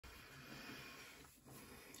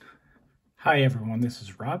Hi everyone, this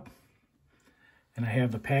is Rob, and I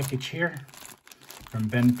have a package here from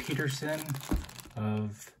Ben Peterson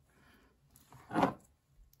of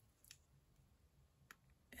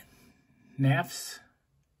KNAFS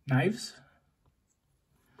knives.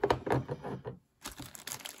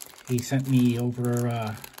 He sent me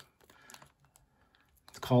over,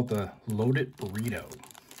 it's called the Loaded Burrito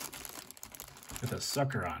with a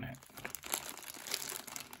sucker on it.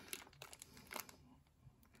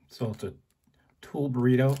 So it's a tool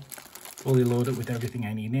burrito, fully loaded with everything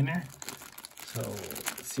I need in there. So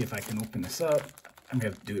let's see if I can open this up. I'm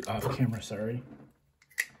gonna have to do it off camera, sorry.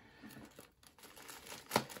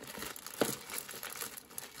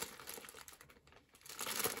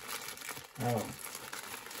 Oh,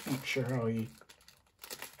 not sure how he...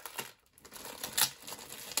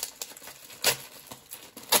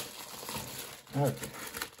 Okay.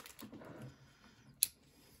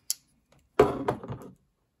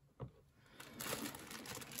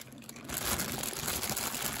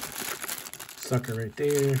 Sucker right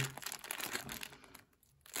there.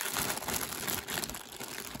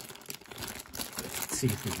 Let's see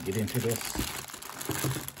if we can get into this.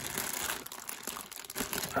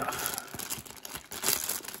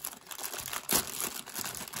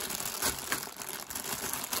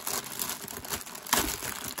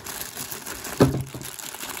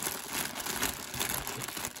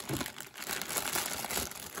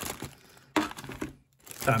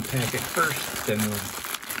 Unpack it first, then we'll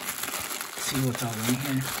see what's all in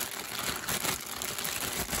here.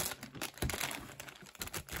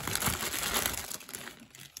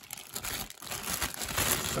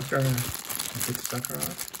 Sucker, is it sucker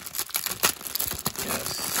off? Yes.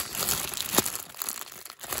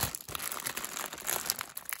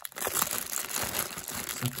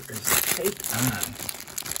 Sucker is taped on.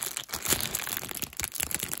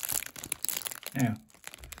 Yeah.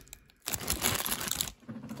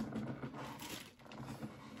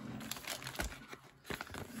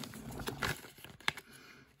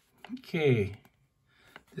 Okay,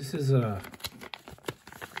 this is a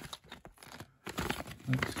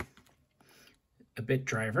bit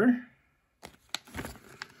driver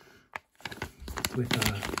with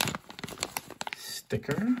a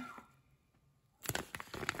sticker.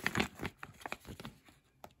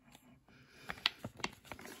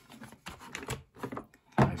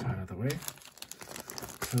 Knife out of the way.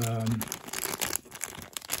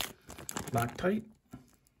 Loctite.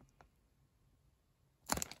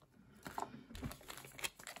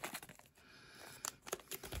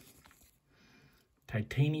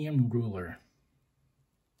 Titanium ruler.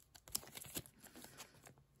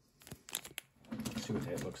 Let's see what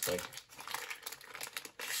that looks like.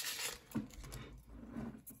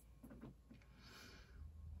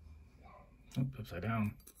 Oh, upside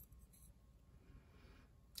down.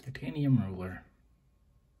 Titanium ruler.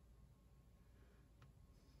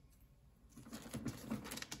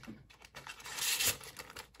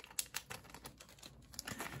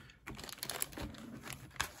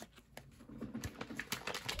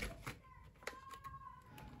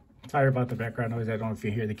 Sorry about the background noise. I don't know if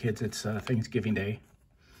you hear the kids. It's Thanksgiving Day.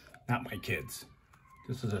 Not my kids.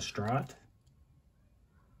 This is a Straught.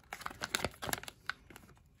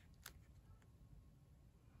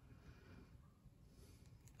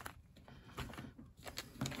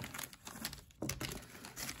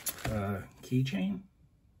 Keychain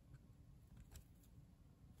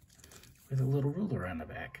with a little ruler on the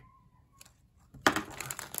back.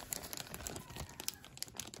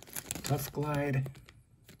 Tough Glide.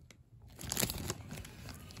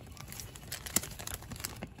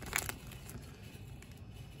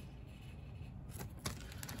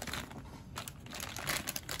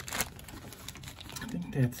 I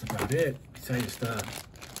think that's about it, besides the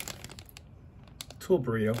tool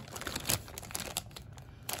burrito.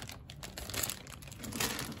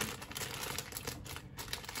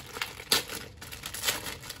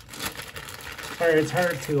 Alright, it's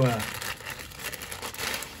hard to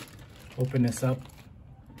open this up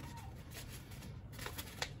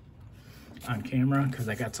on camera because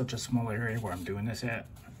I got such a small area where I'm doing this at.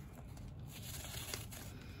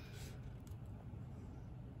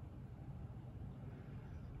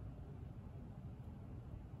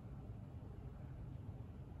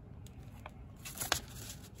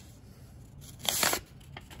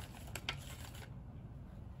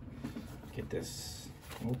 Get this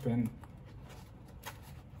open.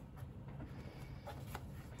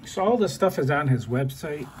 So all this stuff is on his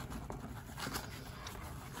website.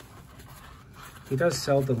 He does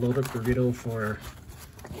sell the loaded burrito for,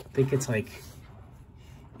 I think it's like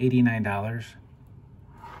 $89.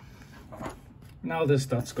 Now this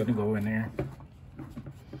stuff's gonna go in there.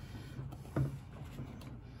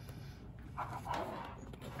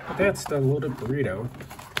 But that's the loaded burrito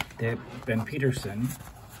that Ben Peterson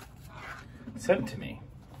sent to me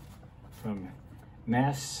from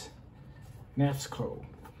KNAFS Co.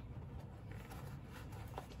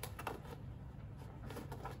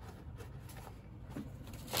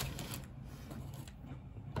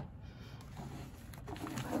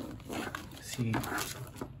 See,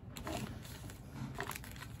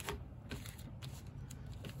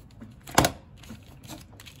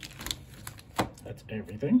 that's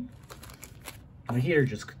everything. My heater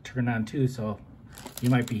just turned on too, so you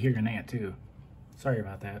might be hearing that too. Sorry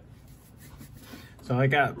about that. So I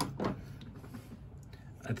got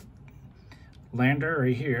a lander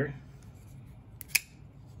right here.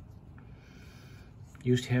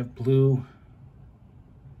 Used to have blue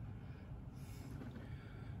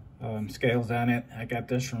scales on it. I got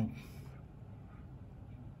this from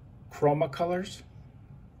Chroma Colors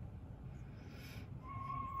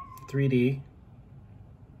 3D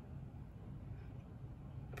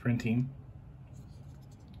printing.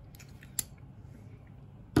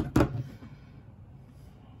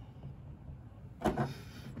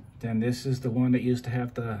 Then this is the one that used to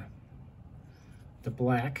have the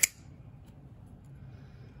black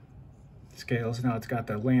scales. Now it's got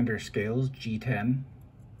the lander scales, G10.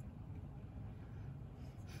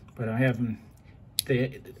 But I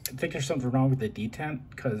think there's something wrong with the detent,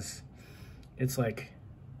 because it's like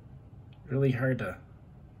really hard to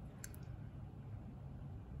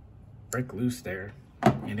break loose there.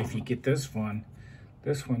 And if you get this one,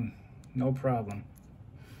 no problem.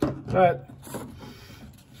 But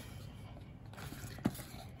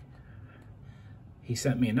he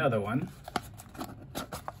sent me another one.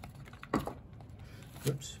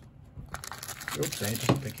 Oops. Oops, I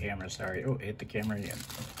hit the camera, sorry. Oh, I hit the camera again.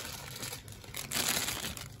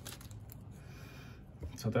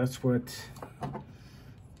 So that's what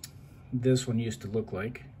this one used to look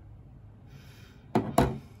like.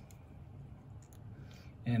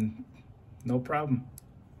 And no problem.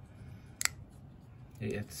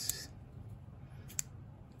 It's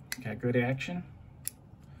got good action,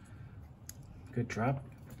 good drop.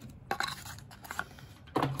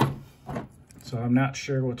 So I'm not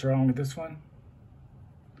sure what's wrong with this one.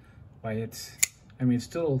 Why it's, I mean, it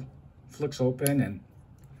still flicks open and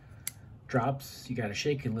drops. You gotta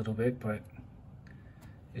shake it a little bit, but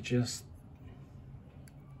it just,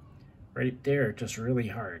 right there, just really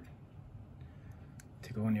hard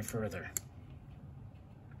to go any further.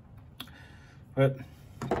 But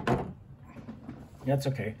that's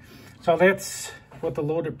okay. So that's what the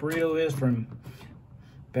loaded burrito is from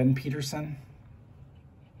Ben Peterson.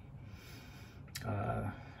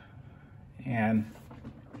 And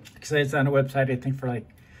because it's on a website, I think for like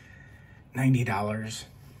 $90.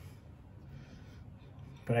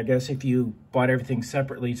 But I guess if you bought everything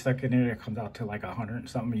separately, stuck it in there, it comes out to like 100 and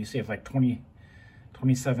something. You save like $27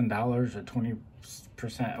 or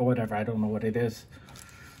 20% or whatever. I don't know what it is.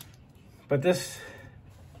 But this is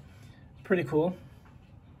pretty cool.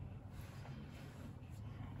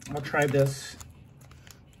 I'll try this.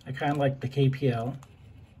 I kind of like the KPL,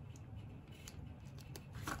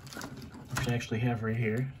 which I actually have right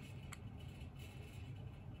here.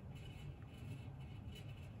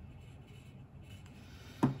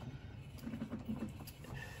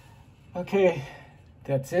 Okay,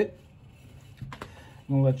 that's it. I'm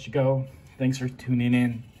gonna let you go. Thanks for tuning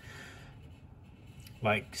in.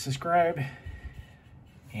 Like, subscribe,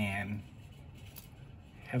 and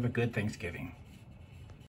have a good Thanksgiving.